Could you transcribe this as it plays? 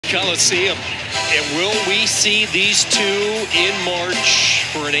Coliseum. And will we see these two in March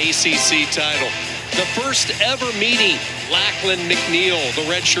for an ACC title? The first ever meeting, Lachlan McNeil, the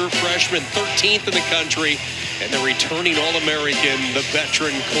redshirt freshman, 13th in the country, and the returning All-American, the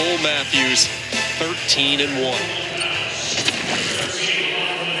veteran Cole Matthews, 13-1.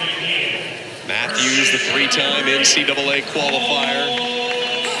 Matthews, the three-time NCAA qualifier,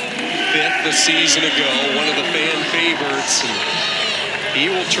 5th a season ago, one of the fan favorites. And he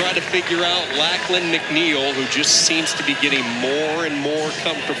will try to figure out Lachlan McNeil, who just seems to be getting more and more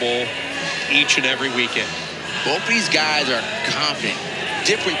comfortable each and every weekend. Both of these guys are confident,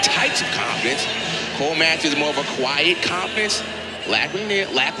 different types of confidence. Cole Matthews is more of a quiet confidence. Lachlan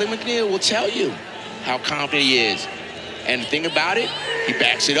McNeil will tell you how confident he is. And the thing about it, he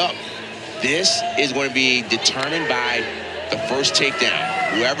backs it up. This is going to be determined by the first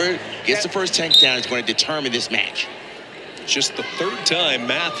takedown. Whoever gets the first takedown is going to determine this match. Just the third time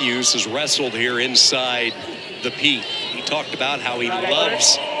Matthews has wrestled here inside the Pitt. He talked about how he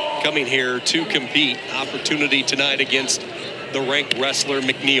loves coming here to compete. Opportunity tonight against the ranked wrestler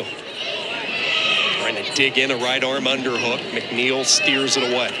McNeil. Trying to dig in a right arm underhook. McNeil steers it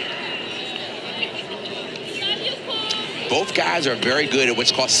away. Both guys are very good at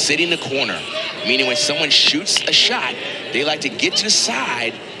what's called sitting the corner, meaning when someone shoots a shot, they like to get to the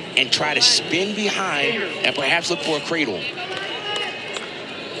side and try to spin behind and perhaps look for a cradle.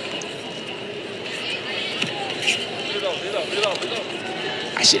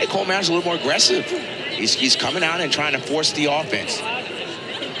 I see that Cole Matthews is a little more aggressive. He's coming out and trying to force the offense.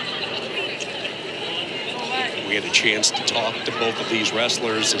 We had a chance to talk to both of these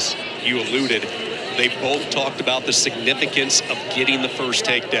wrestlers, as you alluded. They both talked about the significance of getting the first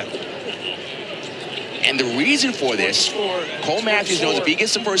takedown. And the reason for this, Cole Matthews knows if he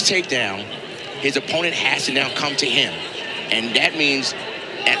gets the first takedown, his opponent has to now come to him. And that means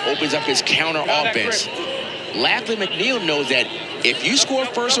that opens up his counter offense. Lachlan McNeil knows that if you score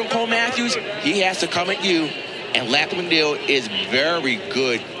first on Cole Matthews, he has to come at you. And Lachlan McNeil is very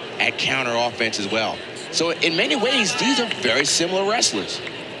good at counter offense as well. So in many ways, these are very similar wrestlers.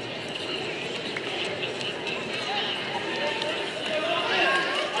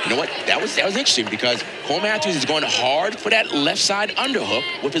 You know what? That was interesting because Cole Matthews is going hard for that left side underhook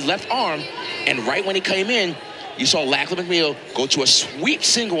with his left arm. And right when he came in, you saw Lachlan McNeil go to a sweep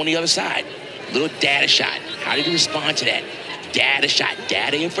single on the other side. Little data shot. How did he respond to that? Data shot,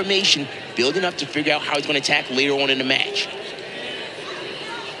 data information, building up to figure out how he's going to attack later on in the match.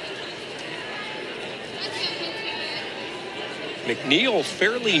 McNeil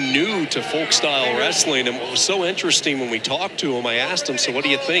fairly new to folk style wrestling, and what was so interesting when we talked to him, I asked him, so what do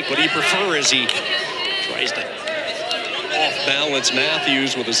you think? What do you prefer as he tries to off-balance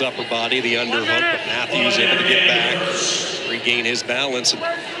Matthews with his upper body, the underhook, but Matthews able to get back, regain his balance. And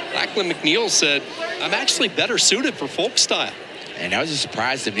Lachlan McNeil said, I'm actually better suited for folk style. And that was a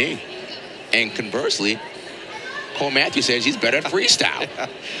surprise to me. And conversely, Cole Matthews says he's better at freestyle.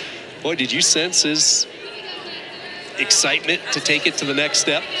 Boy, did you sense his excitement to take it to the next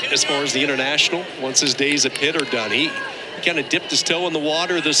step as far as the international once his days at Pitt are done? He kind of dipped his toe in the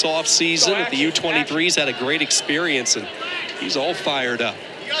water this offseason at the U23s, had a great experience, and he's all fired up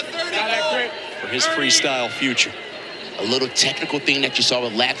for his freestyle future. A little technical thing that you saw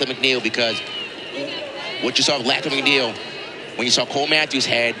with Lachlan McNeil, because what you saw with Lachlan McNeil, when you saw Cole Matthews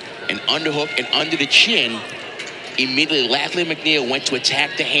had an underhook and under the chin, immediately Lachlan McNeil went to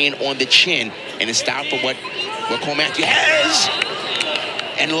attack the hand on the chin and it stopped for what Cole Matthews has.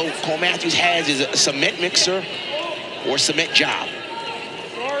 And what Cole Matthews has is a cement mixer or cement job.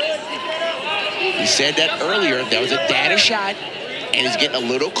 He said that earlier, that was a data shot, and he's getting a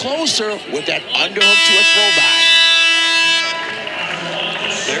little closer with that underhook to a throw-by.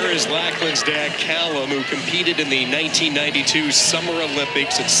 There is Lachlan's dad, Callum, who competed in the 1992 Summer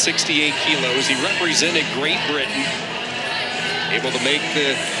Olympics at 68 kilos. He represented Great Britain, able to make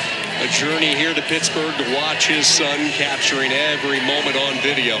a journey here to Pittsburgh to watch his son capturing every moment on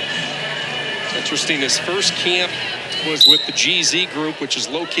video. It's interesting, his first camp was with the GZ group, which is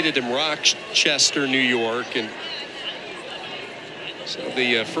located in Rochester, New York. And so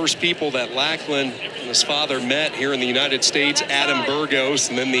the first people that Lachlan and his father met here in the United States, Adam Burgos,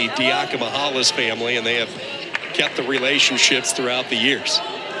 and then the Diakomahalis family, and they have kept the relationships throughout the years.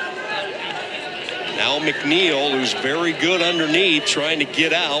 Now McNeil, who's very good underneath, trying to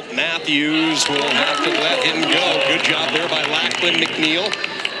get out. Matthews will have to let him go. Good job there by Lachlan McNeil.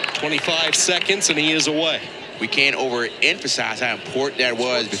 25 seconds, and he is away. We can't overemphasize how important that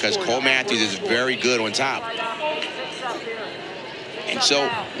was because Cole Matthews is very good on top. And So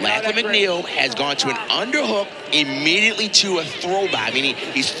Lachlan McNeil has gone to an underhook immediately to a throw by, meaning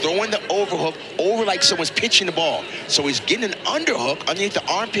he's throwing the overhook over like someone's pitching the ball. So he's getting an underhook underneath the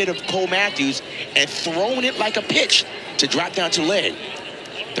armpit of Cole Matthews and throwing it like a pitch to drop down to leg.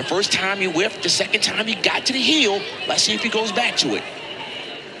 The first time he whiffed, the second time he got to the heel. Let's see if he goes back to it.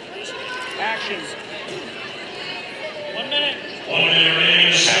 Action. 1 minute.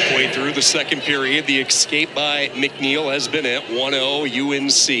 Halfway through the second period, the escape by McNeil has been at 1-0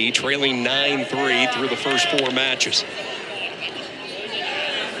 UNC, trailing 9-3 through the first 4 matches.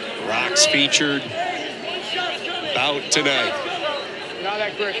 Rocks featured bout tonight.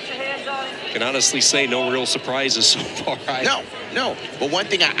 Can honestly say no real surprises so far. No. But one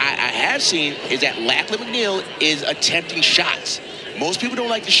thing I have seen is that Lachlan McNeil is attempting shots. Most people don't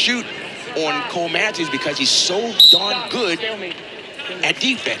like to shoot on Cole Matthews because he's so darn good at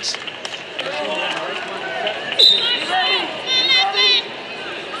defense.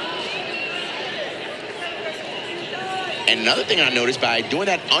 And another thing I noticed by doing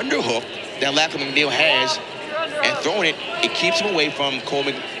that underhook that Lachlan McNeil has and throwing it, it keeps him away from Cole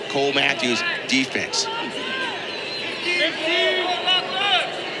Matthews' defense.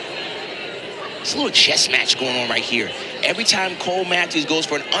 It's a little chess match going on right here. Every time Cole Matthews goes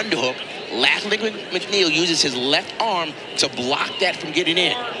for an underhook, Lachlan McNeil uses his left arm to block that from getting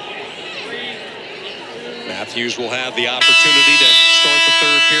in. Matthews will have the opportunity to start the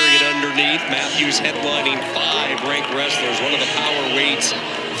third period underneath. Matthews headlining 5 ranked wrestlers, one of the power weights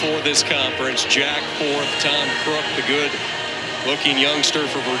for this conference. Jack Forth, Tom Crook, the good-looking youngster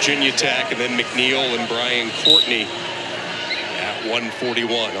for Virginia Tech, and then McNeil and Brian Courtney at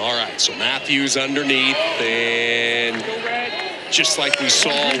 141. All right, so Matthews underneath, and just like we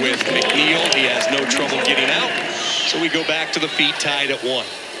saw with McNeil, he has no trouble getting out. So we go back to the feet tied at 1.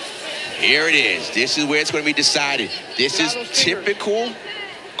 Here it is. This is where it's going to be decided. This is typical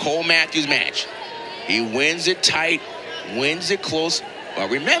Cole Matthews match. He wins it tight, wins it close. But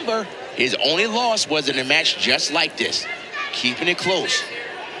remember, his only loss was in a match just like this, keeping it close.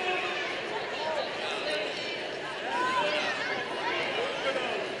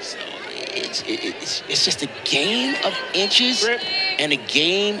 So it's just a game of inches and a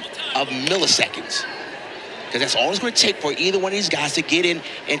game of milliseconds. Because that's all it's going to take for either one of these guys to get in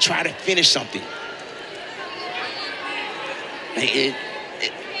and try to finish something.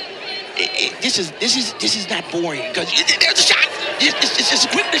 This is not boring because there's a shot. It's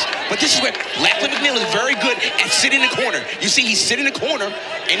just quickness. But this is where Lachlan McNeil is very good at sitting in the corner. You see, he's sitting in the corner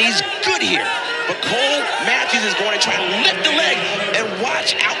and he's good here. But Cole Matthews is going to try to lift the leg and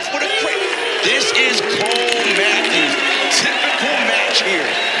watch out for the grip. This is Cole Matthews. Typical match here.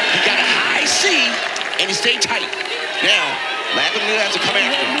 He got a high C and he stayed tight. Now, Lachlan McNeil has to come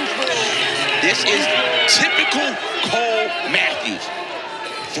after him. This is typical Cole Matthews.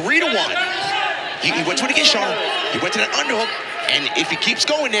 3-1. He went to it against Sean. He went to that underhook. And if he keeps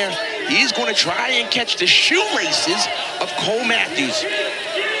going there, he's going to try and catch the shoelaces of Cole Matthews.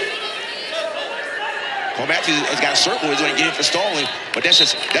 Cole Matthews has got a circle. He's going to get in for stalling. But that's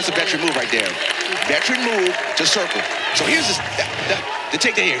a veteran move right there. Veteran move to circle. So here's the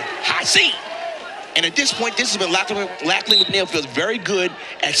takedown here. High C. And at this point, this is when Lachlan McNeil feels very good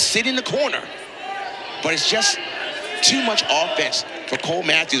at sitting in the corner. But it's just too much offense for Cole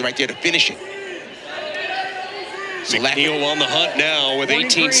Matthews right there to finish it. So McNeil on the hunt now with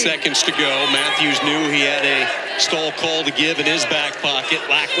 18 seconds to go. Matthews knew he had a stall call to give in his back pocket.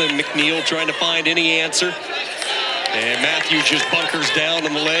 Lachlan McNeil trying to find any answer. And Matthews just bunkers down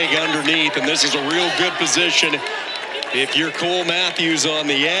on the leg underneath, and this is a real good position. If you're Cole Matthews on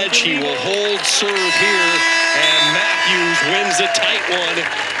the edge, he will hold serve here, and Matthews wins a tight one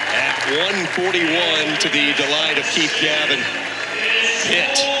at 141 to the delight of Keith Gavin.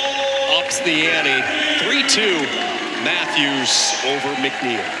 Pitt ups the ante, 3-2, Matthews over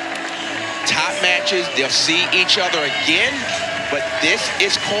McNeil. Top matches, they'll see each other again, but this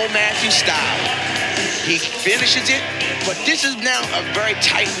is Cole Matthews' style. He finishes it, but this is now a very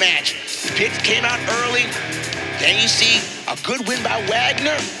tight match. Pitt came out early. Then you see a good win by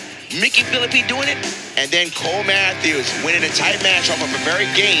Wagner, Mickey Philippi doing it, and then Cole Matthews winning a tight match off of a very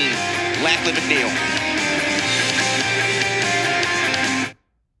game, Lachlan McNeil.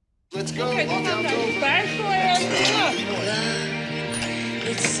 Let's go.